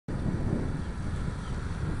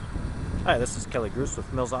Hi, this is Kelly Gruce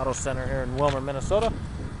with Mills Auto Center here in Willmar, Minnesota.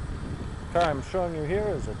 The car I'm showing you here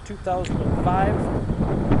is a 2005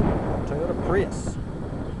 Toyota Prius.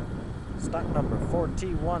 Stock number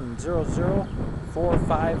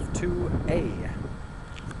 4T100452A.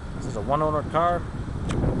 This is a one-owner car,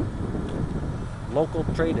 local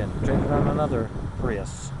trade-in, traded on another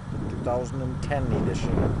Prius, 2010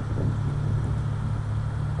 edition.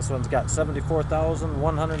 This one's got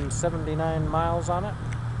 74,179 miles on it.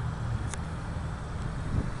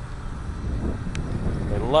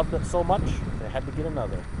 They loved it so much, they had to get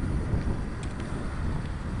another. As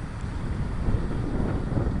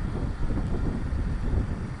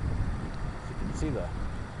you can see, the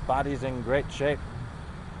body's in great shape.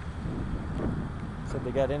 Said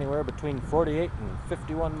they got anywhere between 48 and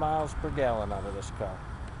 51 miles per gallon out of this car.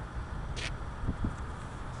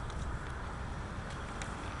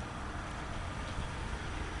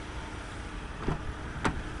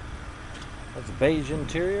 That's a beige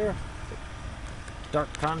interior.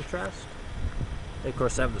 Dark contrast. They of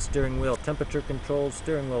course have the steering wheel temperature controls,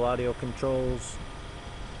 steering wheel audio controls,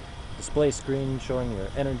 display screen showing your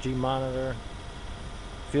energy monitor,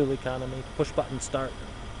 fuel economy, push button start,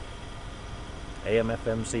 AM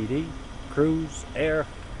FM CD, cruise, air,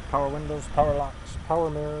 power windows, power locks, power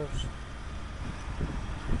mirrors.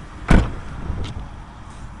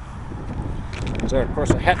 There's of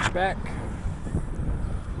course a hatchback.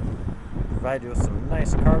 Provide you with some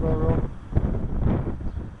nice cargo room.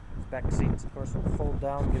 Back seats, of course, will fold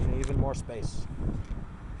down, giving you even more space.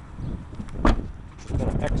 It's been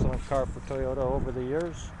an excellent car for Toyota over the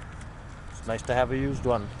years. It's nice to have a used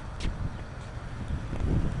one.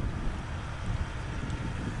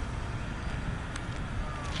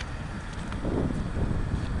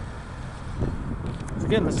 So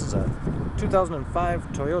again, this is a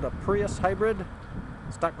 2005 Toyota Prius hybrid.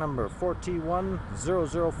 Stock number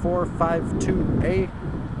 4T100452A.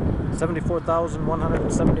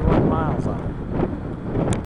 74,171 miles on it.